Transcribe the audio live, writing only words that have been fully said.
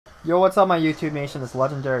Yo, what's up, my YouTube nation? It's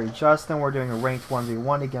Legendary Justin. We're doing a ranked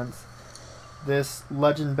 1v1 against this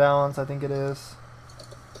Legend Balance, I think it is.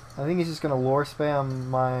 I think he's just going to lore spam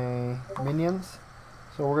my minions.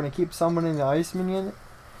 So we're going to keep summoning the ice minion,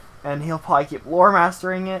 and he'll probably keep lore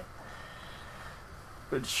mastering it.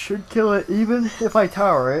 It should kill it even if I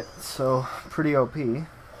tower it, so pretty OP.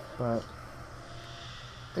 But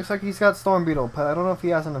looks like he's got Storm Beetle pet. I don't know if he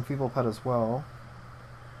has an Enfeeble pet as well.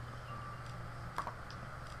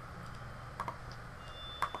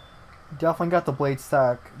 Definitely got the blade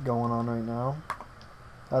stack going on right now.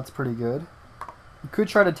 That's pretty good. You could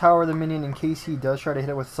try to tower the minion in case he does try to hit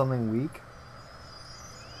it with something weak.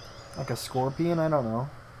 Like a scorpion, I don't know.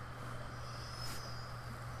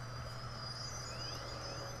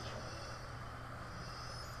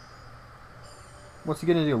 What's he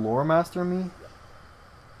gonna do? Lore master me?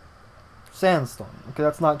 Sandstorm. Okay,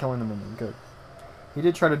 that's not killing the minion. Good. He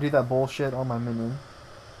did try to do that bullshit on my minion.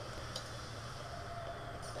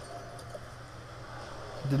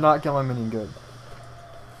 Did not kill my minion. Good.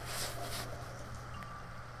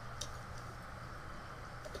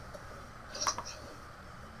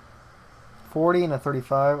 $40 and a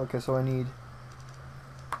 35. Okay, so I need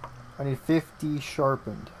 50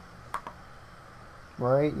 sharpened.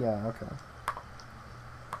 Right? Yeah, okay.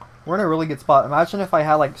 We're in a really good spot. Imagine if I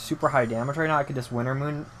had like super high damage right now, I could just Winter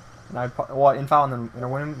Moon, and I'd infile in the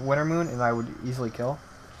Winter Moon, and I would easily kill.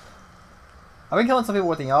 I've been killing some people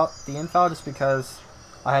with the infile just because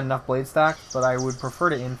I had enough blade stack, but I would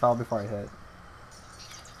prefer to infile before I hit.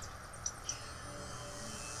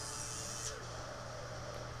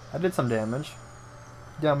 I did some damage.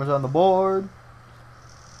 Damage on the board.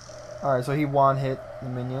 Alright, so he one hit the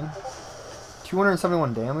minion.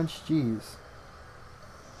 271 damage? Jeez.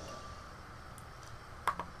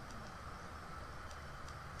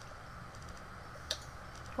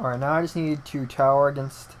 Alright, now I just need to tower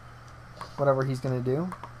against whatever he's going to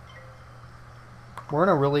do. We're in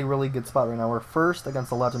a really, really good spot right now. We're first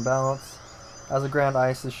against the Legend Balance. As a Grand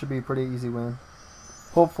Ice, this should be a pretty easy win.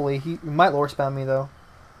 Hopefully. He might lore spam me, though.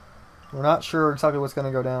 We're not sure exactly what's going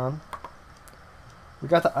to go down. We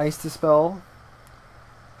got the Ice Dispel.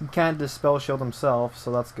 He can't Dispel Shield himself, so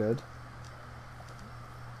that's good.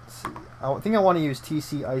 Let's see. I think I want to use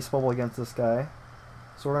TC Ice Bubble against this guy.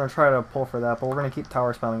 So we're going to try to pull for that, but we're going to keep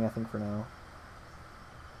tower spamming, I think, for now.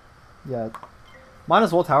 Yeah. Might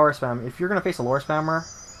as well tower spam. If you're going to face a lore spammer,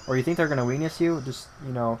 or you think they're going to weakness you, just,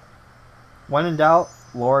 you know, when in doubt,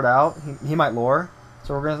 lore it out. He might lore,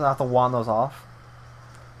 so we're going to have to wand those off.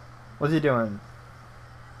 What's he doing?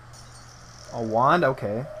 A wand?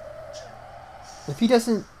 Okay. If he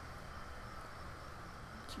doesn't...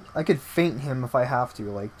 I could feint him if I have to,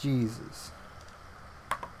 like, Jesus.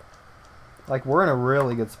 Like, we're in a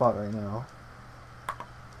really good spot right now.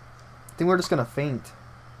 I think we're just going to feint.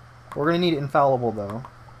 We're going to need Infallible, though.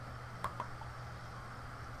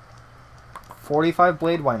 45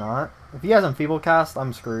 Blade, why not? If he has Enfeeble Cast,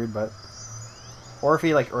 I'm screwed, but... Or if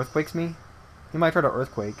he, like, Earthquakes me. He might try to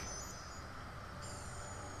Earthquake.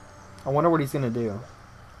 I wonder what he's going to do.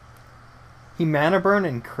 He Mana Burn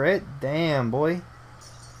and crit? Damn, boy.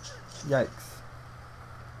 Yikes.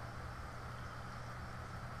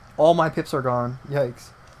 All my pips are gone.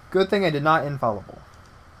 Yikes. Good thing I did not Infallible.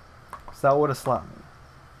 So that would have slapped me.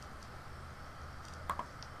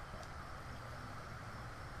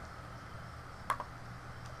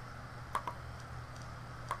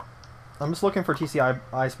 I'm just looking for TC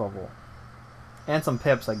Ice Bubble. And some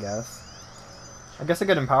pips, I guess. I guess I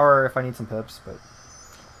could Empower if I need some pips, but...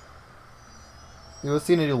 You was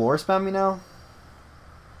seeing to do lore spam me now?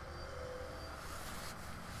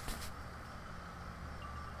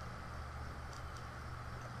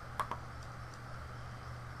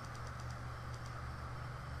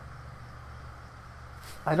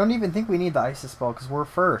 I don't even think we need the Ice Spell because we're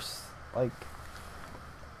first. Like,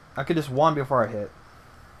 I could just wand before I hit.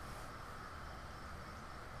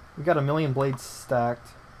 We got 1,000,000 blades stacked.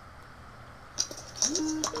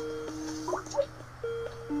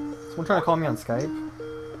 Someone trying to call me on Skype?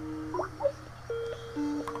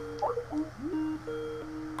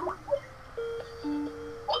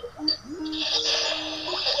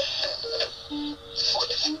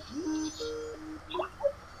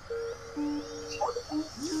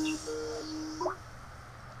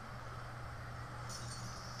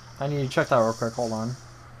 I need to check that real quick, hold on.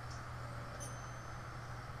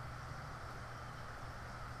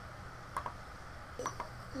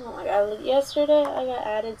 Oh my god, yesterday I got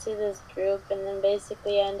added to this group and then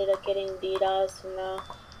basically I ended up getting DDoS and now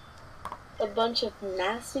a bunch of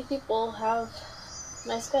nasty people have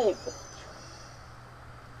my Skype.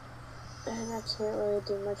 And I can't really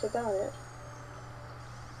do much about it.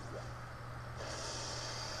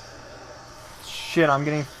 shit, I'm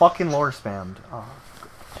getting fucking lore spammed. Oh,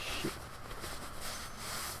 shit.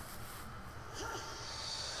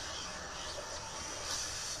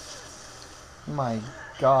 My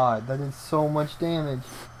god, that is so much damage.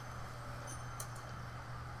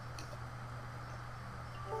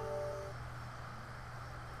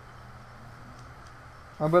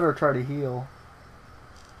 I better try to heal.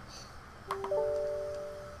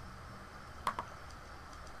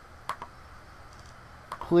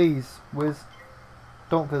 Please, Wiz,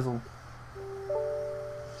 don't fizzle.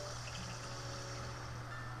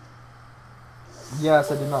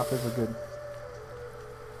 Yes, I did not fizzle good.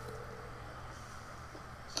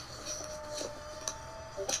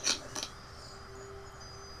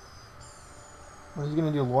 What is he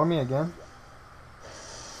gonna do, lure me again?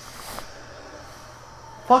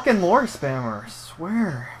 Fucking lore spammer, I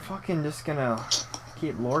swear. Fucking just gonna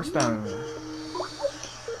keep lore spamming me.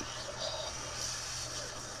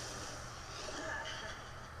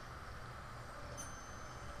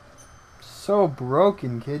 So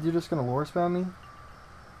broken, kid. You're just gonna lore spam me?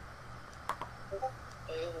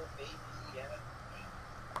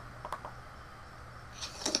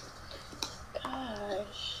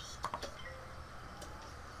 Gosh.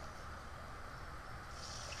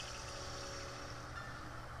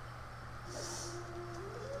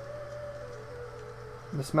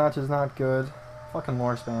 This match is not good. Fucking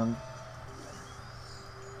lore spam.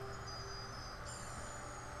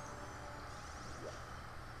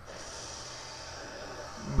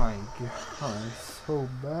 My god, it's so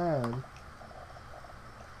bad.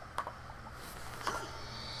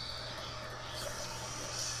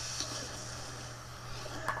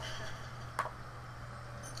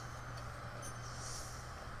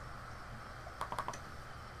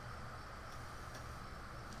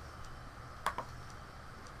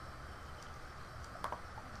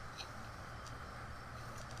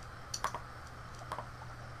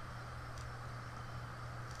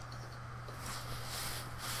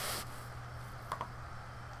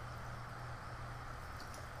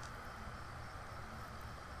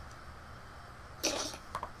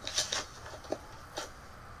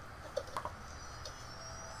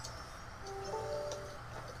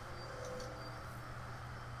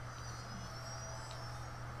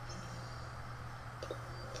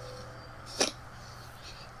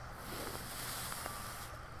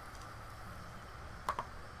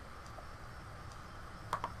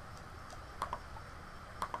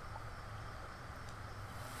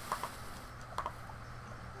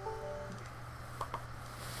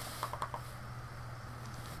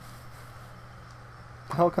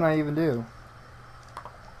 What the hell can I even do?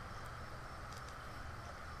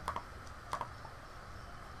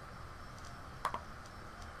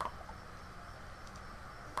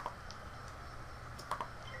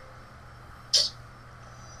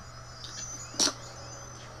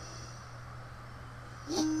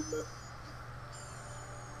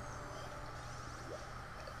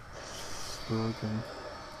 Broken.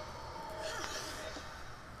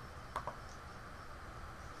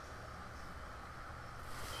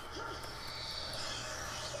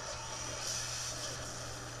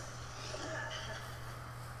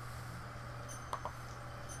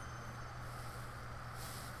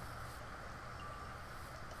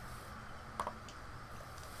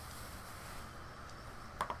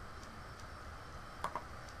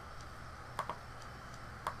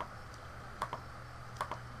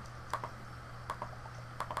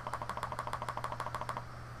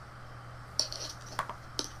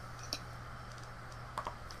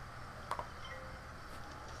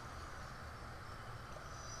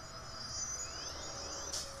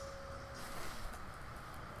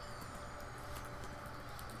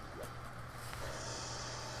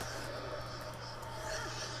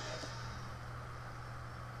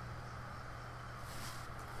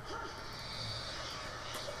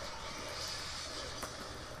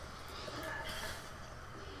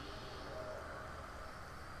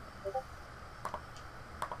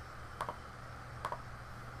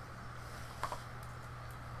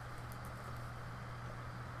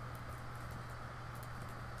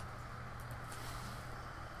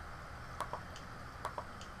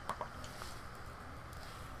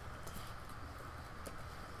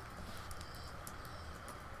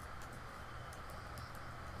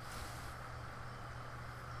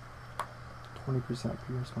 %,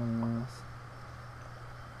 Pierce my ass.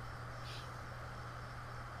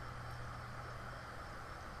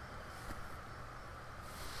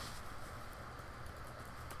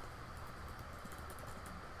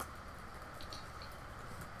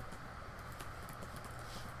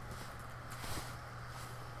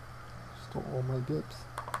 Stole all my dips.